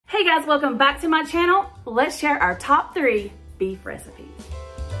guys, welcome back to my channel. Let's share our top 3 beef recipes.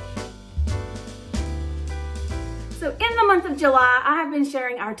 So in the month of July, I have been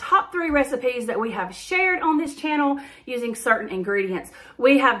sharing our top 3 recipes that we have shared on this channel using certain ingredients.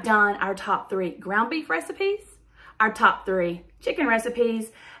 We have done our top 3 ground beef recipes, our top 3 chicken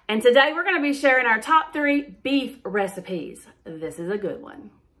recipes, and today we're gonna be sharing our top 3 beef recipes. This is a good one.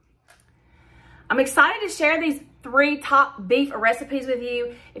 I'm excited to share these 3 top beef recipes with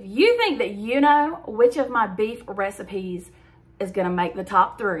you. If you think that you know which of my beef recipes is gonna make the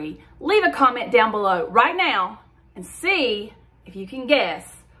top 3, leave a comment down below right now and see if you can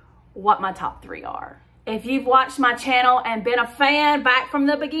guess what my top 3 are. If you've watched my channel and been a fan back from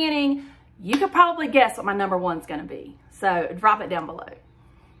the beginning, you could probably guess what my number 1's gonna be. So drop it down below.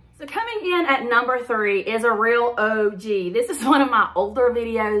 So coming in at number 3 is a real OG. This is one of my older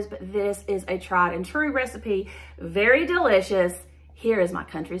videos, but this is a tried and true recipe. Very delicious. Here is my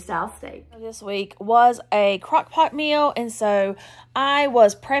country style steak. This week was a crock pot meal, and so I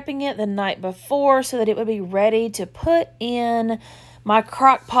was prepping it the night before so that it would be ready to put in my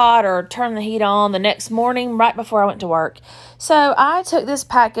crock pot or turn the heat on the next morning right before I went to work. So I took this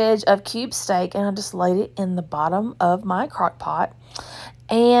package of cube steak and I just laid it in the bottom of my crock pot.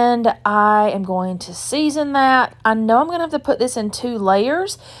 And I am going to season that. I know I'm going to have to put this in 2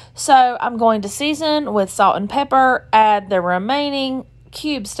 layers. So I'm going to season with salt and pepper, add the remaining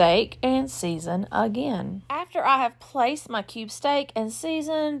cube steak, and season again. After I have placed my cube steak and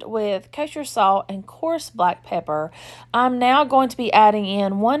seasoned with kosher salt and coarse black pepper, I'm now going to be adding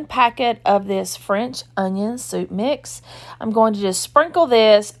in 1 packet of this French onion soup mix. I'm going to just sprinkle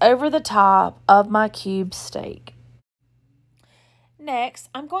this over the top of my cube steak. Next,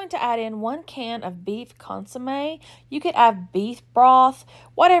 I'm going to add in 1 can of beef consomme. You could add beef broth,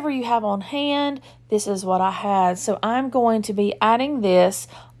 whatever you have on hand. This is what I had. So I'm going to be adding this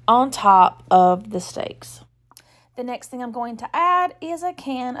on top of the steaks. The next thing I'm going to add is a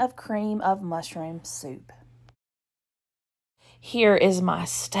can of cream of mushroom soup. Here is my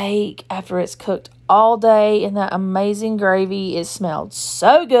steak after it's cooked all day in that amazing gravy. It smelled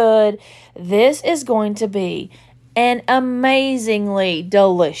so good. This is going to be an amazingly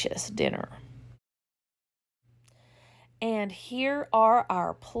delicious dinner. And here are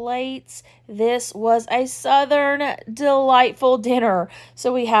our plates. This was a southern delightful dinner.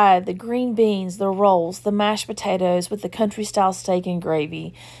 So we had the green beans, the rolls, the mashed potatoes with the country style steak and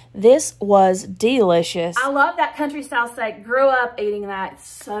gravy. This was delicious. I love that country style steak. Grew up eating that. It's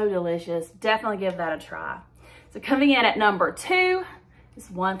so delicious. Definitely give that a try. So coming in at number 2, is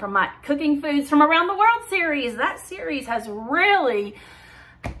one from my Cooking Foods from Around the World series. That series has really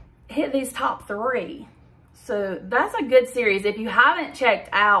hit these top 3. So that's a good series. If you haven't checked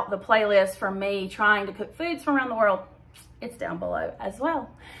out the playlist from me trying to cook foods from around the world, it's down below as well.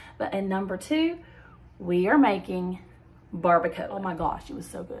 But in number 2, we are making barbacoa. Oh my gosh, it was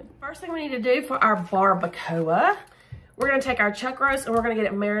so good. First thing we need to do for our barbacoa, we're gonna take our chuck roast and we're gonna get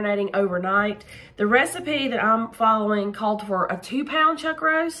it marinating overnight. The recipe that I'm following called for a 2-pound chuck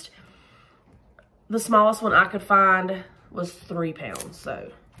roast. The smallest one I could find was 3 pounds,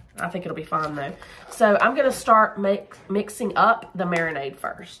 so I think it'll be fine though. So I'm gonna start mixing up the marinade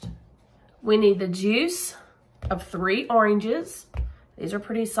first. We need the juice of 3 oranges. These are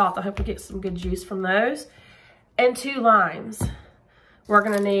pretty soft. I hope we get some good juice from those. And 2 limes. We're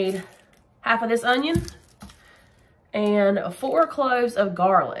gonna need half of this onion and 4 cloves of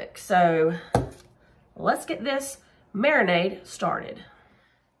garlic. So let's get this marinade started.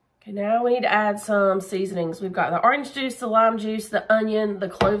 Okay, now we need to add some seasonings. We've got the orange juice, the lime juice, the onion, the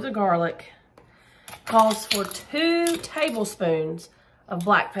cloves of garlic. Calls for 2 tablespoons of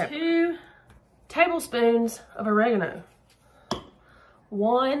black pepper, 2 tablespoons of oregano,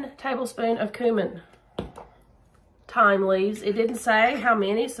 1 tablespoon of cumin, thyme leaves. It didn't say how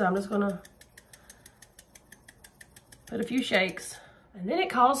many, so I'm just gonna put a few shakes. And then it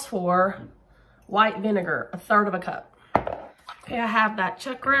calls for white vinegar, 1/3 cup. Okay, I have that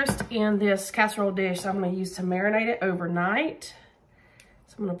chuck roast in this casserole dish I'm gonna use to marinate it overnight.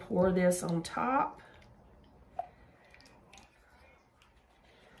 So I'm gonna pour this on top.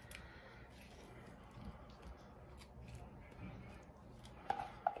 All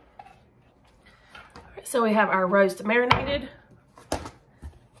right, so we have our roast marinated,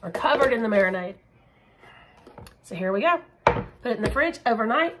 or covered in the marinade. So here we go. Put it in the fridge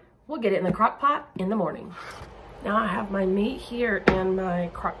overnight. We'll get it in the crock pot in the morning. Now I have my meat here in my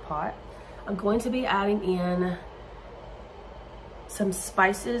crock pot. I'm going to be adding in some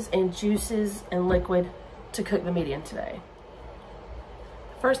spices and juices and liquid to cook the meat in today.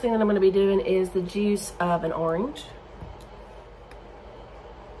 First thing that I'm going to be doing is the juice of an orange.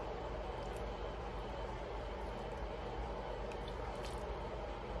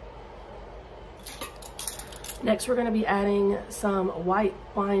 Next, we're gonna be adding some white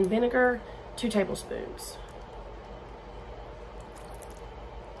wine vinegar, 2 tablespoons.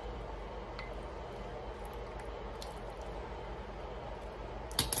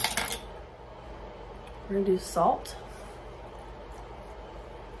 We're gonna do salt.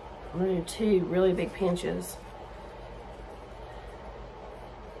 I'm gonna do 2 really big pinches.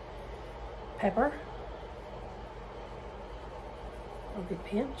 Pepper. A big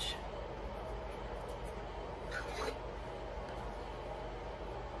pinch.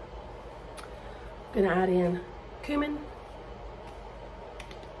 Gonna add in cumin.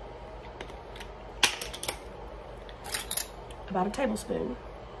 About a tablespoon.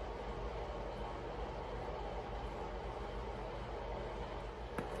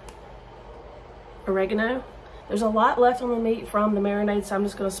 Oregano. There's a lot left on the meat from the marinade, so I'm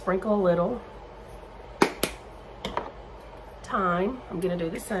just gonna sprinkle a little. Thyme, I'm gonna do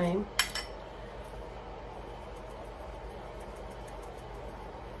the same.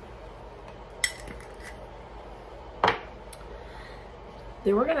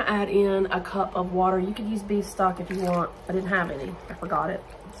 Then we're gonna add in a cup of water. You could use beef stock if you want. I didn't have any, I forgot it.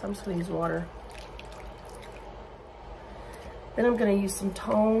 So I'm just gonna use water. Then I'm gonna use some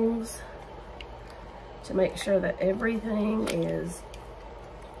tongs to make sure that everything is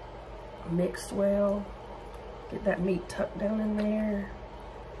mixed well. Get that meat tucked down in there.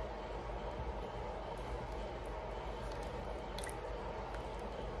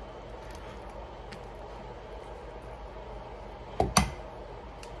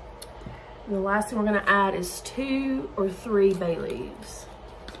 And the last thing we're gonna add is 2 or 3 bay leaves.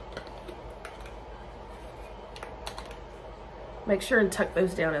 Make sure and tuck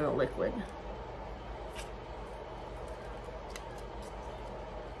those down in the liquid.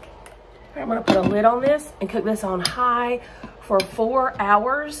 I'm gonna put a lid on this and cook this on high for 4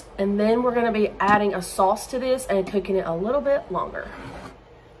 hours. And then we're gonna be adding a sauce to this and cooking it a little bit longer.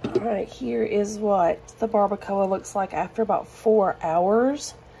 All right, here is what the barbacoa looks like after about 4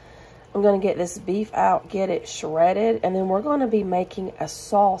 hours. I'm gonna get this beef out, get it shredded, and then we're gonna be making a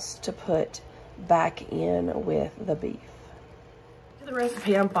sauce to put back in with the beef. The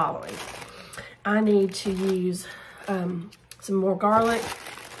recipe I'm following, I need to use some more garlic,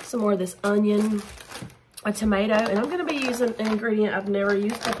 some more of this onion, a tomato, and I'm gonna be using an ingredient I've never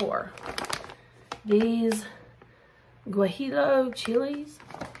used before. These guajillo chilies.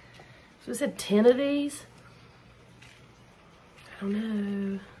 So I said 10 of these. I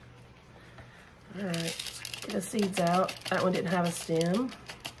don't know. All right, get the seeds out. That one didn't have a stem.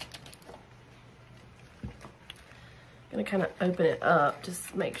 I'm gonna kind of open it up,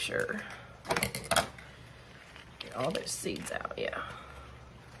 just make sure. Get all those seeds out, yeah.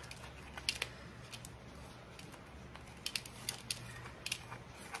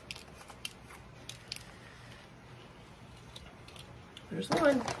 There's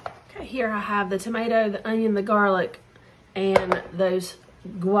one. Okay, here I have the tomato, the onion, the garlic, and those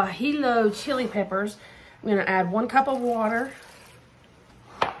guajillo chili peppers. I'm gonna add 1 cup of water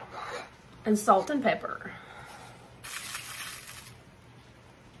and salt and pepper.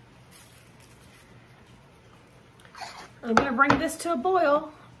 I'm gonna bring this to a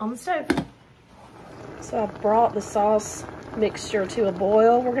boil on the stove. So I brought the sauce mixture to a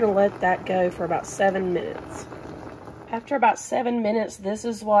boil. We're gonna let that go for about 7 minutes. After about 7 minutes, this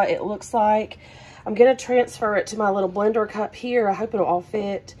is what it looks like. I'm gonna transfer it to my little blender cup here. I hope it'll all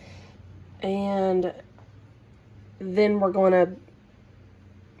fit. And then we're gonna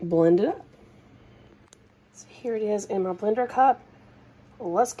blend it up. So here it is in my blender cup.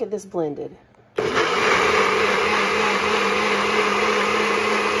 Let's get this blended.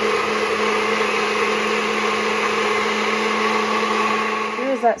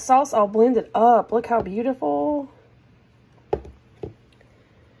 Here's that sauce all blended up. Look how beautiful.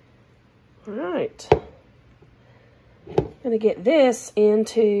 All right, gonna get this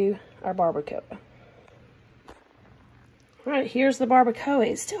into our barbacoa. All right, here's the barbacoa.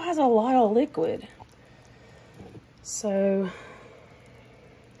 It still has a lot of liquid. So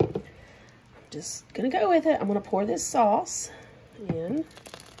I'm just gonna go with it. I'm gonna pour this sauce in.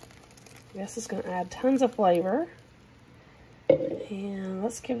 I guess it's gonna add tons of flavor. And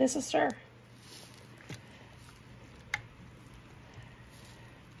let's give this a stir.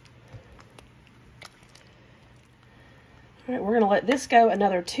 All right, we're gonna let this go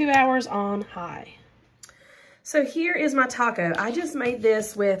another 2 hours on high. So here is my taco. I just made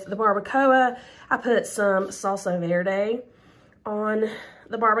this with the barbacoa. I put some salsa verde on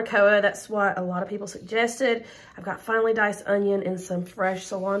the barbacoa. That's what a lot of people suggested. I've got finely diced onion and some fresh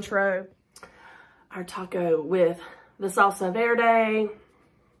cilantro. Our taco with the salsa verde,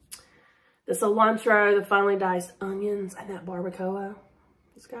 the cilantro, the finely diced onions, and that barbacoa.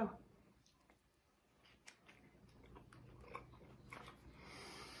 Let's go.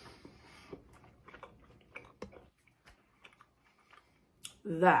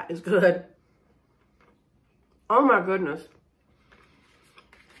 That is good. Oh my goodness.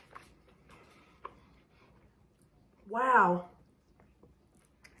 Wow.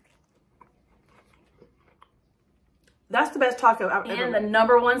 That's the best taco I've ever In the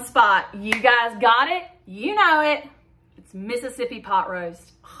 #1 spot. You guys got it. You know it. It's Mississippi pot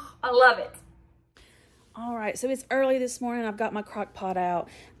roast. I love it. All right, so it's early this morning. I've got my crock pot out.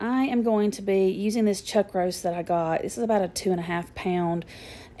 I am going to be using this chuck roast that I got. This is about a 2.5 pound.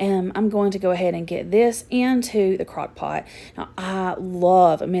 And I'm going to go ahead and get this into the crock pot. Now, I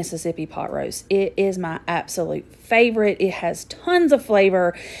love Mississippi pot roast. It is my absolute favorite. It has tons of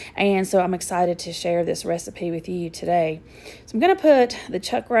flavor. And so I'm excited to share this recipe with you today. So I'm going to put the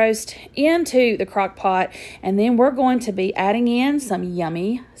chuck roast into the crock pot. And then we're going to be adding in some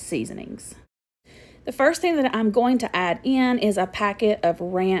yummy seasonings. The first thing that I'm going to add in is a packet of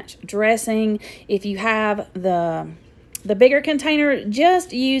ranch dressing. If you have the bigger container,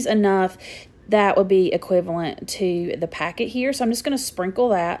 just use enough that would be equivalent to the packet here. So I'm just going to sprinkle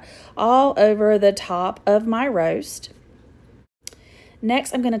that all over the top of my roast.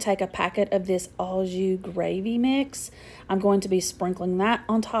 Next, I'm going to take a packet of this Jus gravy mix. I'm going to be sprinkling that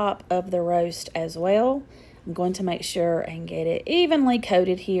on top of the roast as well. I'm going to make sure and get it evenly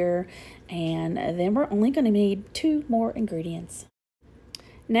coated here. And then we're only going to need 2 more ingredients.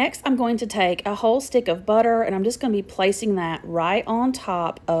 Next, I'm going to take a whole stick of butter and I'm just going to be placing that right on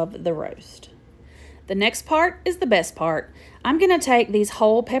top of the roast. The next part is the best part. I'm going to take these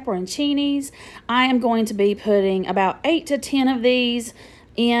whole pepperoncinis. I am going to be putting about 8 to 10 of these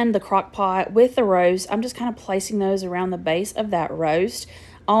in the crock pot with the roast. I'm just kind of placing those around the base of that roast.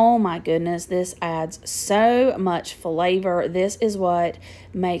 Oh my goodness, this adds so much flavor. This is what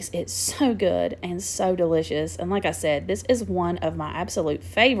makes it so good and so delicious. And like I said, this is one of my absolute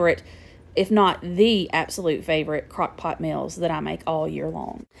favorite, if not the absolute favorite, crock pot meals that I make all year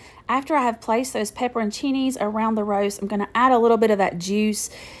long. After I have placed those pepperoncinis around the roast, I'm going to add a little bit of that juice.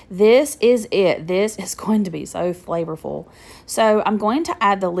 This is it. This is going to be so flavorful. So I'm going to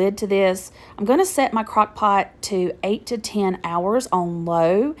add the lid to this. I'm going to set my crock pot to 8 to 10 hours on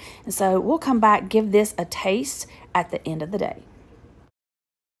low. And so we'll come back, give this a taste at the end of the day.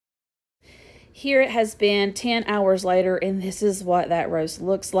 Here it has been 10 hours later, and this is what that roast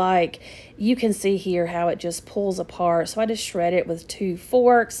looks like. You can see here how it just pulls apart. So I just shred it with 2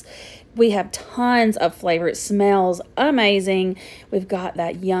 forks. We have tons of flavor. It smells amazing. We've got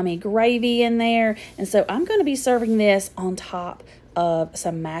that yummy gravy in there. And so I'm going to be serving this on top of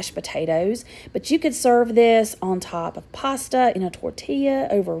some mashed potatoes, but you could serve this on top of pasta in a tortilla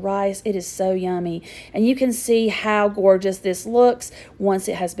over rice. It is so yummy. And you can see how gorgeous this looks once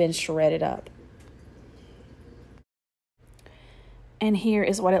it has been shredded up. And here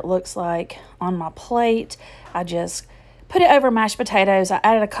is what it looks like on my plate. I just put it over mashed potatoes. I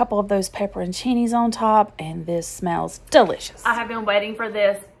added a couple of those pepperoncinis on top, and this smells delicious. I have been waiting for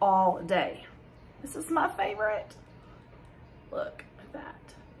this all day. This is my favorite. Look at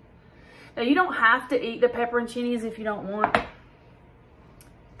that. Now, you don't have to eat the pepperoncinis if you don't want,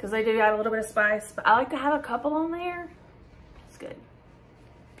 because they do add a little bit of spice, but I like to have a couple on there. It's good.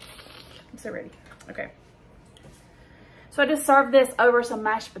 I'm so ready. Okay. So I just served this over some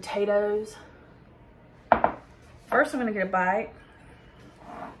mashed potatoes. First, I'm gonna get a bite.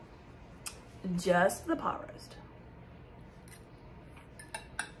 Just the pot roast.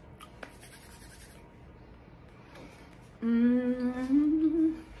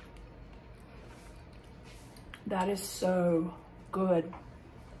 That is so good.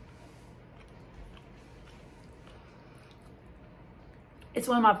 It's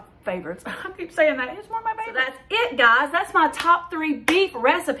one of my favorites. I keep saying that. It's one of my favorites. So that's it, guys. That's my top 3 beef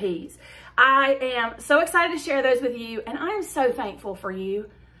recipes. I am so excited to share those with you, and I am so thankful for you.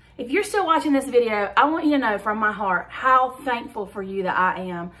 If you're still watching this video, I want you to know from my heart how thankful for you that I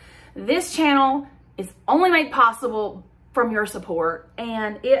am. This channel is only made possible from your support,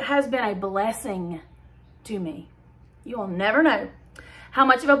 and it has been a blessing to me. You will never know how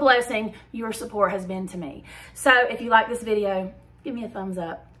much of a blessing your support has been to me. So if you like this video, give me a thumbs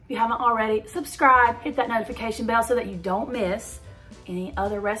up. If you haven't already, subscribe, hit that notification bell so that you don't miss any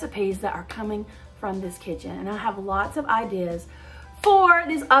other recipes that are coming from this kitchen. And I have lots of ideas for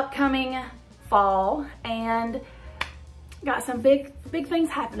this upcoming fall, and got some big things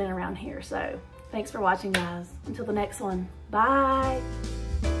happening around here. So thanks for watching, guys. Until the next one, bye.